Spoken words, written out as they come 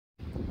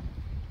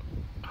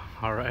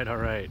All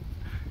right.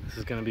 This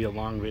is gonna be a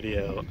long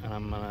video, and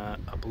I'm gonna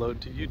upload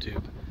to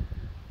YouTube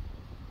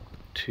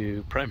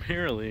to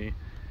primarily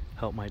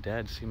help my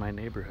dad see my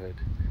neighborhood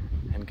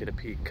and get a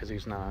peek, because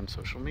he's not on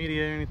social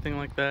media or anything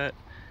like that,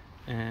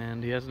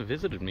 and he hasn't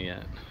visited me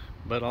yet.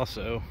 But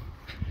also,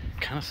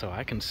 kind of so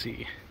I can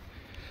see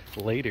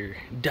later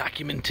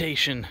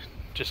documentation.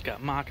 Just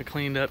got Maca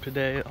cleaned up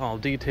today, all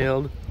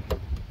detailed.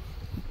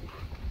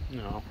 You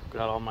know,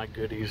 got all my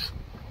goodies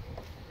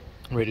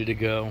ready to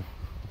go.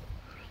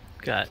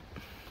 Got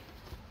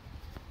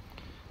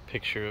a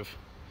picture of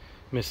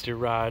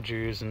Mr.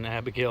 Rogers and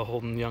Abigail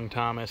holding young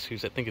Thomas,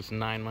 who's I think it's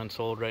 9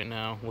 months old right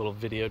now. A little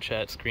video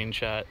chat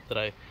screenshot that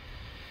I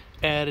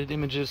added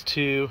images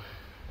to.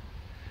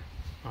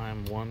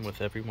 I'm one with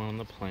everyone on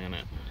the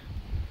planet.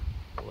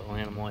 A little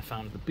animal I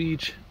found at the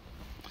beach.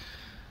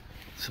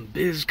 Some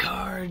biz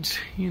cards,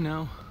 you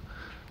know.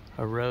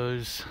 A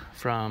rose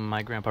from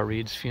my Grandpa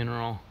Reed's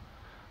funeral.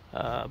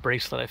 A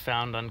bracelet I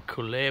found on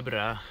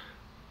Culebra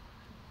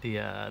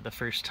the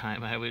first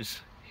time I was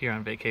here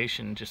on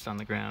vacation, just on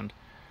the ground.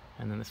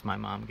 And then this my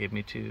mom gave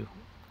me to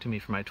me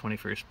for my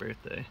 21st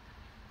birthday.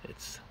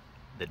 It's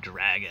the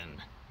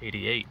Dragon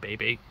 88,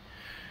 baby.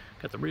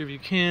 Got the rear view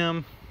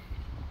cam.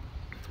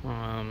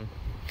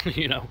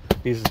 You know,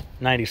 these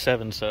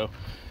 97, so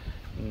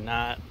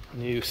not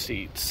new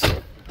seats.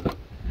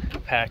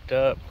 Packed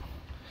up.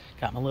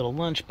 Got my little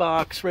lunch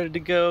box ready to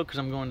go because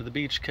I'm going to the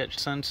beach, catch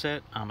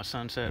sunset. I'm a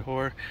sunset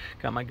whore.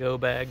 Got my go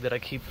bag that I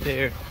keep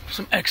there.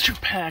 Some extra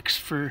packs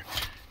for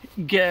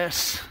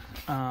guests,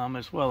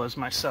 as well as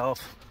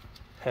myself.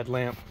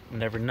 Headlamp,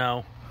 never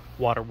know.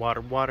 Water.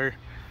 A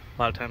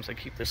lot of times I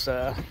keep this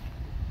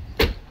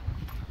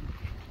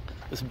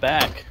this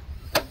back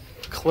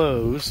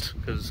closed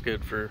because it's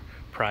good for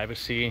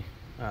privacy.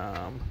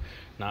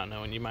 Not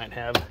knowing you might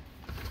have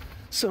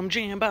some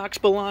jam box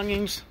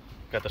belongings.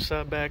 Got the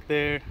sub back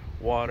there.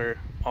 Water,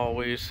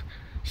 always.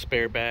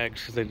 Spare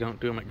bags because they don't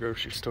do them at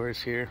grocery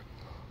stores here.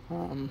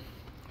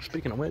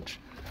 Speaking of which,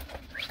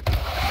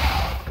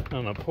 I'm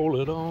gonna pull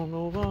it on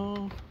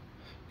over.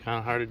 Kind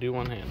of hard to do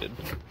one-handed.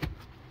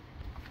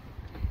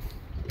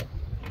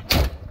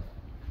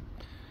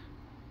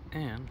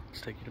 And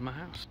let's take you to my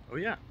house. Oh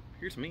yeah,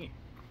 here's me.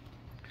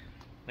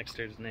 Next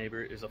door's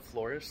neighbor is a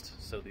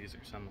florist, so these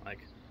are some like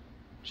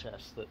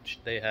chests that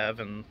they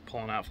have and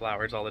pulling out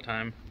flowers all the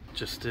time.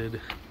 Just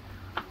did,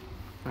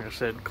 like I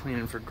said,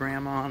 cleaning for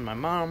grandma and my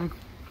mom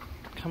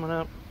coming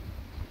up.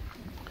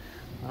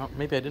 Well,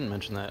 maybe I didn't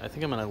mention that. I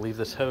think I'm gonna leave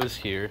this hose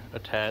here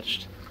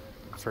attached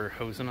for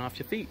hosing off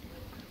your feet.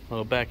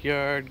 Little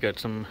backyard, got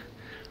some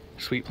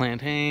sweet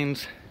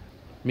plantains.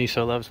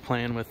 Miso loves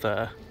playing with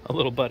a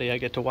little buddy. I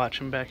get to watch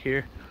him back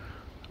here.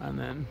 And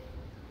then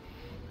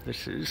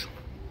this is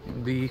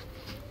the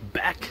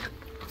back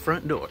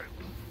front door.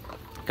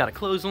 Got a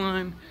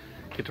clothesline,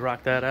 get to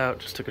rock that out.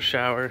 Just took a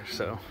shower,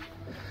 so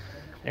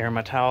airing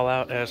my towel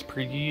out as per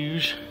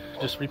usual.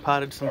 Just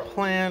repotted some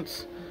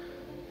plants.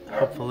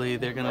 Hopefully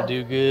they're gonna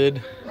do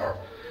good.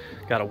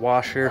 Got a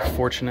washer,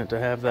 fortunate to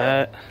have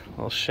that. A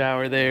little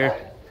shower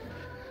there.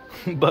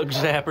 Bug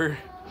zapper.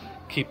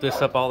 Keep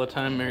this up all the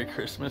time. Merry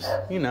Christmas.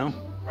 You know,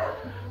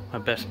 my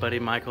best buddy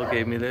Michael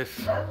gave me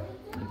this.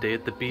 A day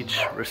at the beach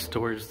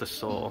restores the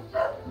soul.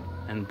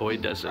 And boy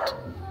does it.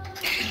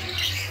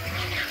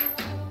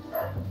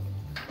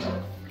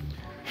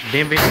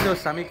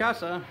 Bienvenido a mi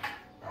casa.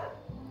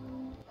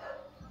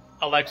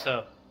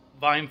 Alexa,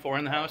 volume 4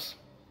 in the house.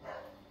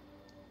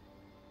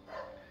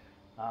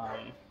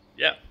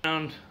 Yeah.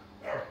 Found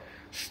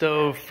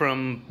stove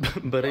from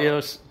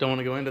Barrios. Don't want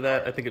to go into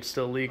that. I think it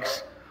still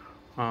leaks.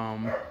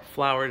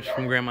 Flowers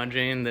from Grandma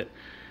Jane that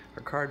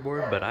are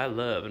cardboard, but I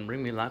love and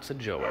bring me lots of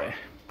joy.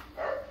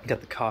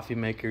 Got the coffee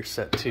maker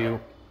set to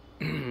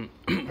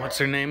what's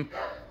her name?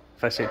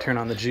 If I say turn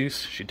on the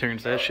juice, she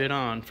turns that shit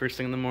on first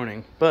thing in the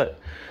morning. But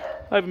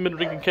I haven't been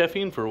drinking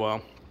caffeine for a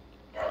while.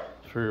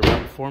 For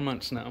about 4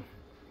 months now.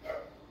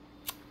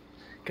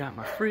 Got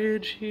my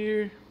fridge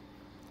here.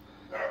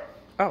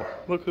 Oh,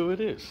 look who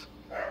it is.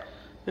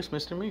 It's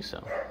Mr.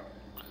 Miso.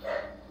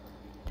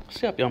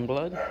 What's up, young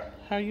blood?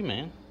 How are you,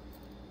 man?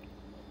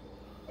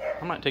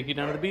 I might take you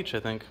down to the beach, I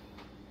think.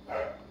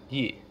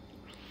 Yeah.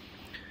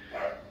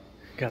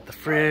 Got the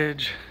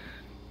fridge.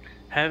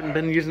 Haven't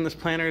been using this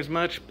planner as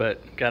much,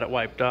 but got it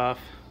wiped off.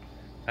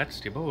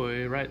 That's your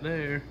boy right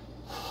there.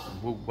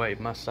 Woo, wait,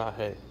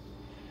 Masahe.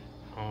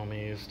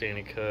 Homies,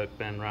 Danny Cook,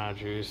 Ben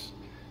Rogers.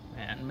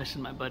 Man,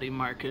 missing my buddy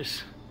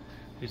Marcus,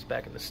 who's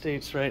back in the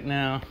States right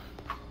now.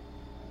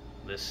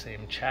 This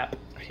same chap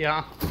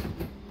here.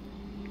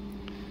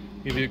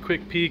 Give you a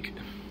quick peek.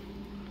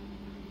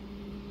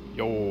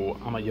 Yo,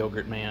 I'm a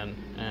yogurt man,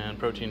 and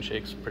protein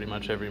shakes pretty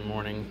much every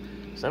morning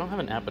because I don't have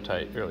an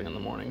appetite early in the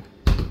morning.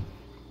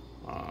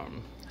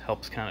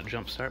 Helps kind of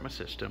jumpstart my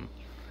system.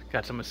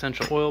 Got some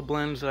essential oil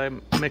blends that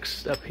I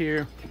mixed up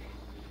here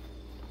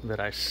that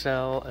I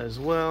sell as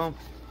well.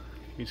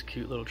 These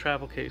cute little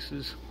travel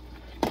cases.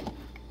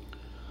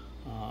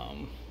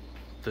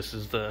 This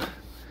is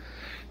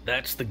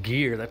that's the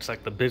gear. That's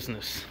like the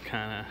business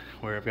kind of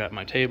where I've got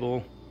my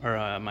table,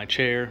 or my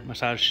chair,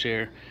 massage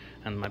chair,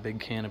 and my big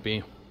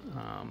canopy.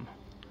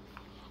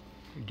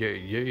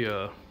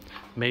 Yeah.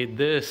 Made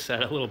this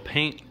at a little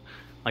paint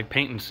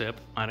and sip.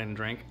 I didn't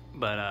drink,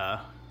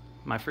 but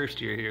my first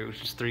year here, it was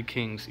just Three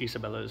Kings.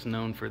 Isabella is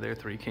known for their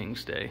Three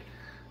Kings Day.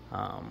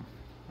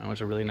 That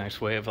was a really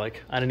nice way of,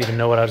 like, I didn't even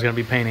know what I was going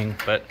to be painting,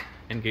 but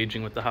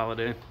engaging with the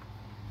holiday.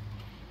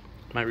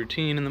 My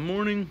routine in the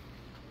morning,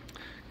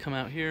 come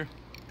out here,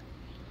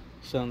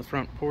 sit on the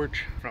front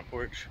porch,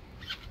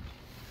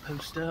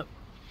 post up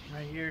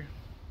right here,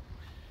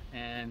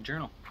 and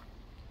journal.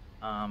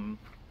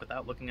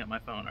 Without looking at my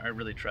phone. I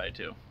really tried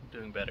to. I'm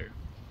doing better.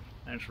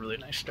 And it's a really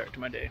nice start to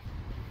my day.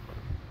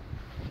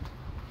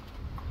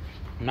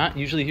 I'm not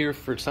usually here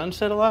for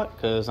sunset a lot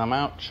because I'm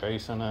out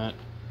chasing it.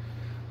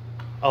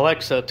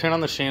 Alexa, turn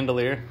on the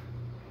chandelier.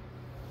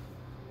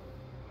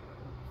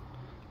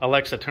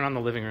 Alexa, turn on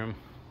the living room.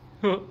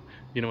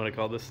 You know what I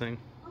call this thing?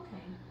 Okay.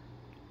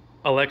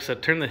 Alexa,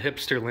 turn the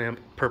hipster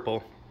lamp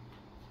purple.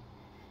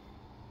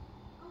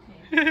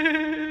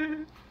 Okay.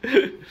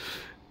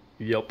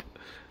 Yup.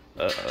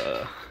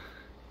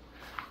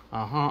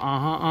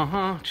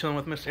 Chilling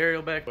with Miss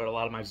Ariel back. What a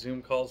lot of my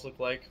Zoom calls look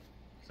like.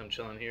 So I'm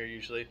chilling here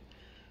usually.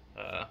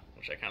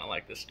 Which I kind of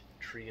like this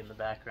tree in the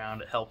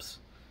background. It helps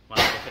when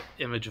I get an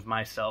image of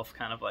myself,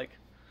 kind of like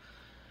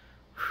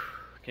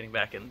getting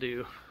back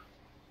into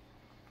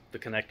the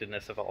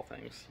connectedness of all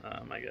things,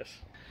 I guess.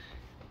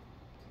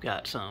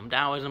 Got some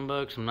Taoism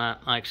books. I'm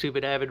not like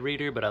super avid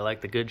reader, but I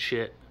like the good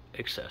shit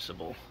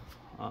accessible.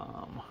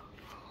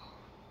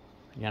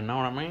 You know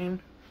what I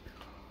mean?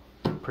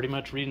 Pretty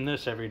much reading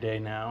this every day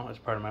now as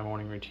part of my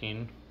morning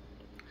routine.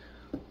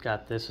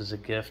 Got this as a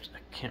gift. I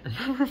can't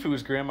remember if it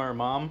was grandma or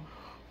mom.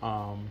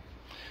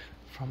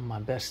 From my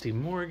bestie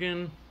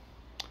Morgan.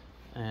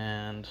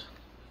 And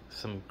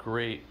some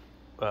great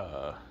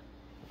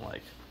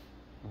like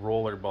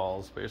roller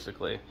balls,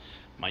 basically.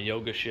 My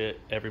yoga shit.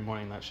 Every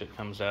morning that shit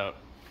comes out.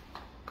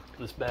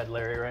 This bad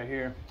Larry right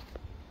here.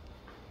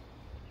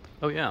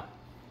 Oh yeah.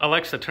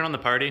 Alexa, turn on the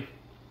party.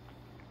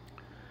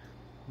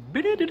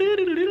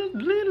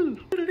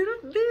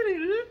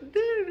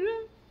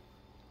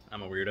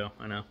 I'm a weirdo,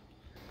 I know.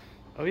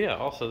 Oh yeah,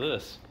 also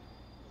this.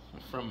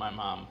 From my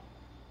mom.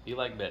 You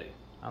like Betty?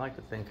 I like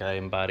to think I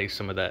embody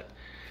some of that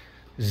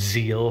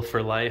zeal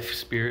for life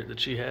spirit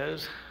that she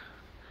has.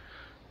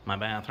 My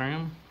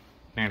bathroom.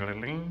 Yes,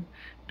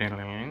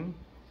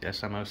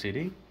 I'm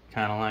OCD.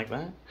 Kinda like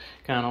that.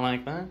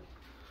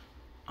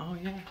 Oh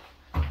yeah.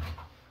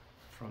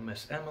 From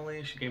Miss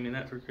Emily, she gave me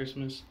that for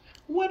Christmas.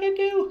 What I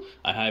do?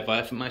 I high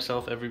five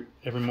myself every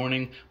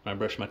morning when I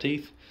brush my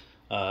teeth.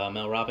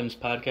 Mel Robbins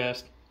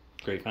podcast.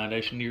 Great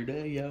foundation to your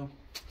day, yo.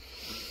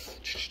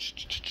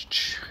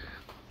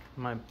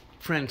 My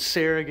friend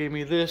Sarah gave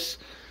me this.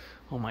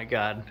 Oh my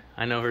god.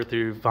 I know her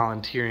through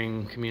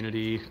volunteering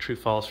community, True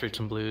Falls, Fruits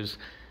and Blues.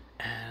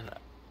 And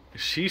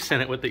she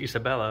sent it with the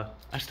Isabella.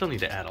 I still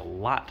need to add a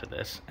lot to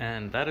this.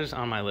 And that is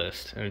on my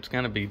list. And it's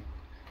gonna be,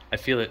 I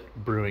feel it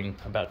brewing,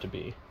 about to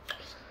be.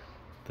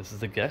 This is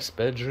the guest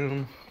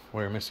bedroom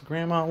where Miss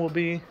Grandma will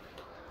be,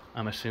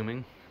 I'm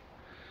assuming.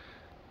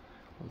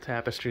 Little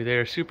tapestry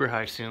there, super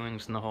high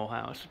ceilings in the whole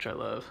house, which I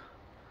love.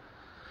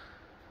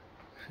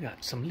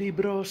 Got some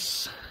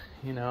libros,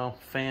 you know,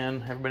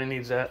 fan, everybody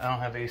needs that. I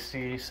don't have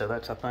AC, so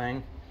that's a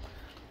thing.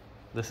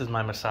 This is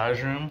my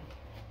massage room.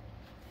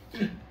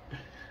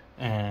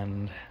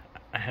 And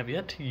I have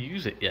yet to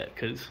use it yet,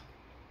 because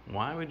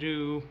why would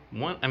you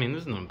want, I mean,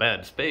 this isn't a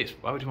bad space.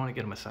 Why would you want to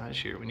get a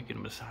massage here when you get a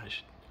massage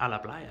a la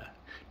playa?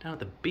 Down at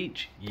the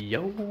beach.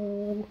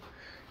 Yo.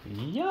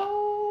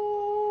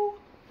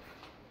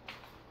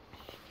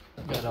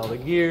 Got all the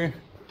gear.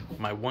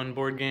 My one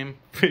board game.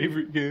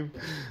 Favorite game.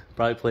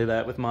 Probably play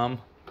that with mom.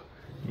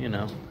 You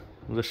know,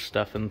 the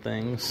stuff and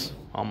things.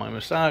 All my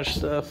massage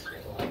stuff.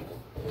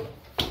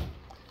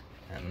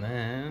 And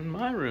then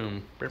my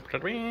room.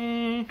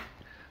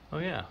 Oh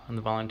yeah, and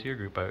the volunteer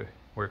group I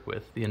work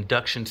with. The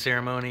induction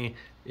ceremony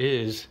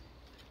is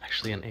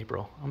actually in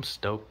April. I'm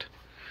stoked.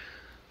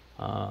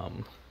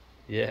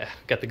 Yeah,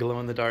 got the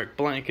glow-in-the-dark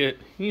blanket.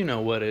 You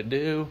know what it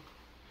do.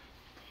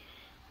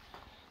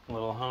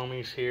 Little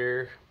homies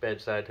here.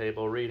 Bedside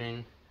table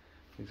reading.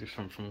 These are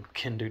some from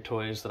Kinder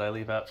toys that I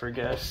leave out for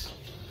guests.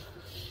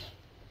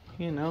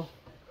 You know.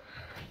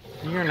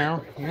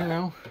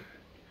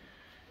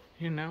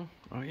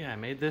 Oh yeah, I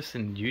made this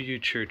in UU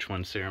Church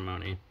one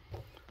ceremony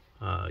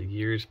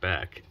years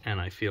back,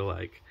 and I feel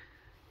like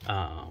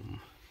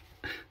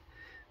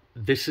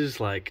this is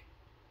like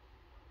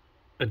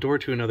a door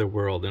to another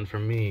world. And for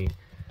me,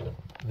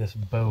 this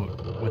boat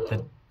with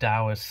the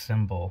Taoist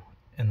symbol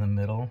in the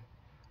middle,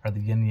 or the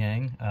yin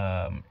yang,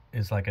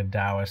 is like a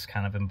Taoist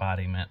kind of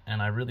embodiment,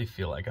 and I really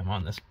feel like I'm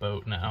on this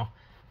boat now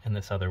in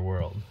this other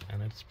world,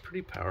 and it's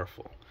pretty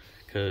powerful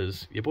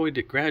because your boy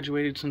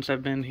graduated since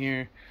I've been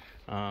here.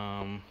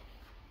 My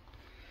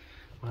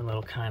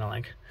little kind of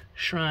like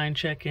shrine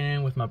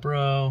check-in with my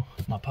bro,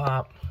 my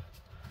pop,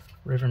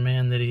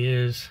 riverman that he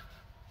is,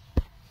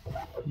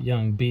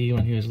 young B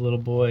when he was a little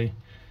boy,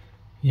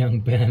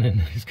 young Ben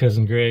and his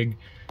cousin Greg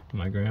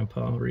my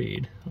grandpa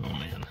read. Oh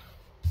man,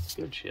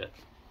 good shit.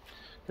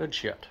 Good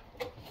shit.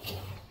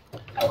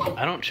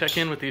 I don't check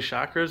in with these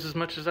chakras as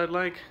much as I'd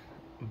like,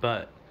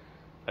 but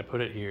I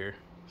put it here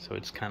so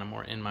it's kind of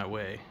more in my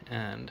way,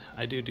 and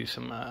I do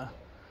some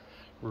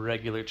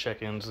regular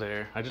check-ins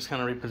there. I just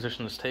kind of reposition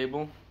this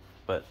table,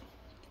 but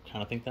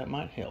kind of think that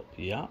might help.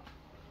 Yeah.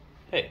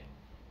 Hey,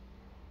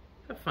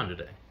 have fun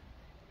today.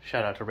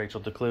 Shout out to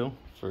Rachel DeClue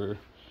for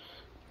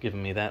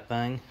giving me that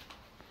thing.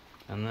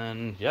 And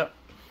then, yep,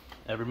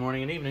 every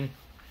morning and evening,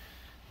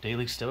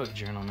 daily stoic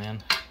journal,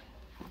 man.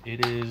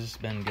 It has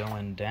been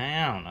going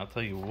down. I'll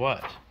tell you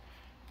what.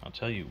 I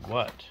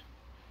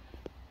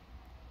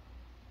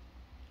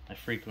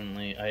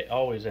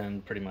always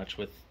end pretty much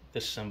with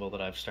this symbol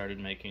that I've started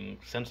making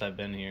since I've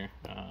been here.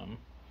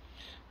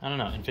 I don't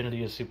know,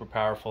 infinity is super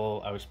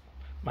powerful.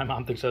 My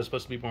mom thinks I was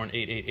supposed to be born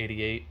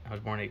 8/8/88. I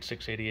was born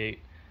 8/6/88.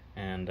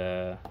 And,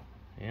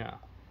 yeah,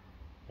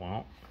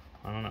 well,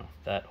 I don't know.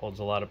 That holds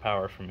a lot of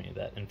power for me.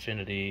 That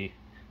infinity,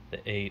 the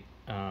 8,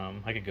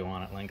 I could go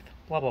on at length,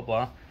 blah, blah,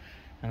 blah.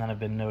 And then I've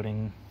been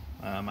noting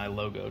my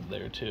logo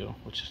there, too,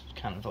 which is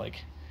kind of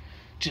like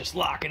just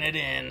locking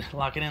in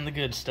the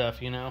good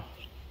stuff, you know?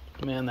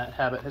 Man, that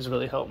habit has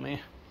really helped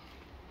me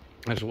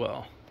as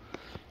well.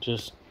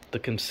 Just the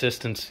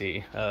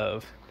consistency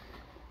of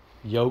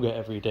yoga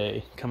every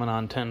day, coming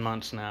on 10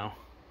 months now.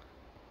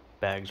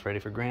 Bags ready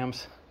for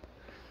grams.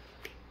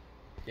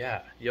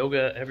 Yeah,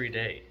 yoga every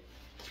day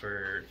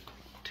for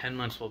 10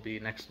 months will be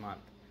next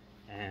month.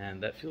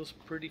 And that feels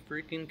pretty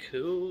freaking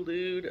cool,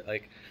 dude.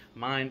 Like,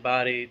 mind,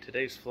 body,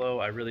 today's flow,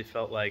 I really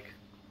felt like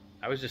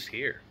I was just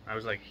here. I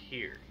was like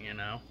here, you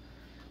know?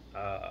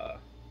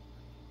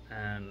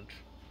 And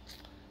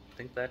I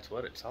think that's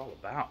what it's all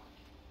about.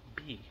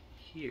 Be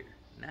here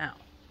now.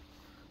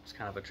 It's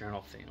kind of a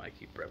journal theme I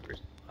keep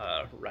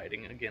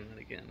writing again and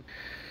again.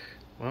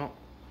 Well,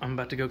 I'm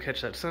about to go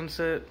catch that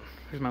sunset.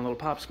 Here's my little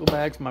popsicle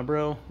bag for my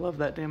bro. Love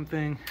that damn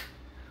thing.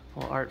 A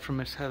little art from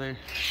Miss Heather.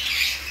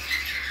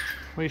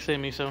 What do you say,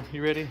 Miso?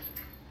 You ready?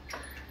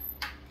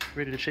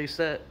 Ready to chase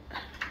that?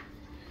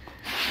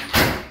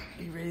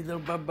 You ready though,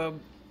 bub?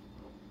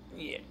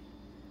 Yeah.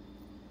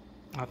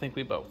 I think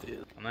we both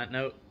is. On that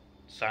note,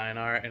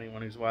 sayonara,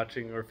 anyone who's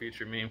watching or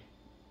future me.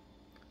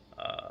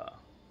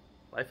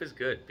 Life is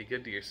good. Be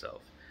good to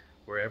yourself.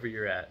 Wherever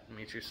you're at,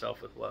 meet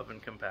yourself with love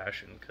and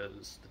compassion,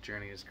 because the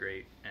journey is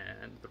great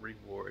and the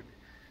reward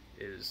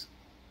is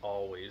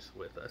always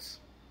with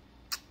us.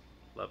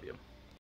 Love you.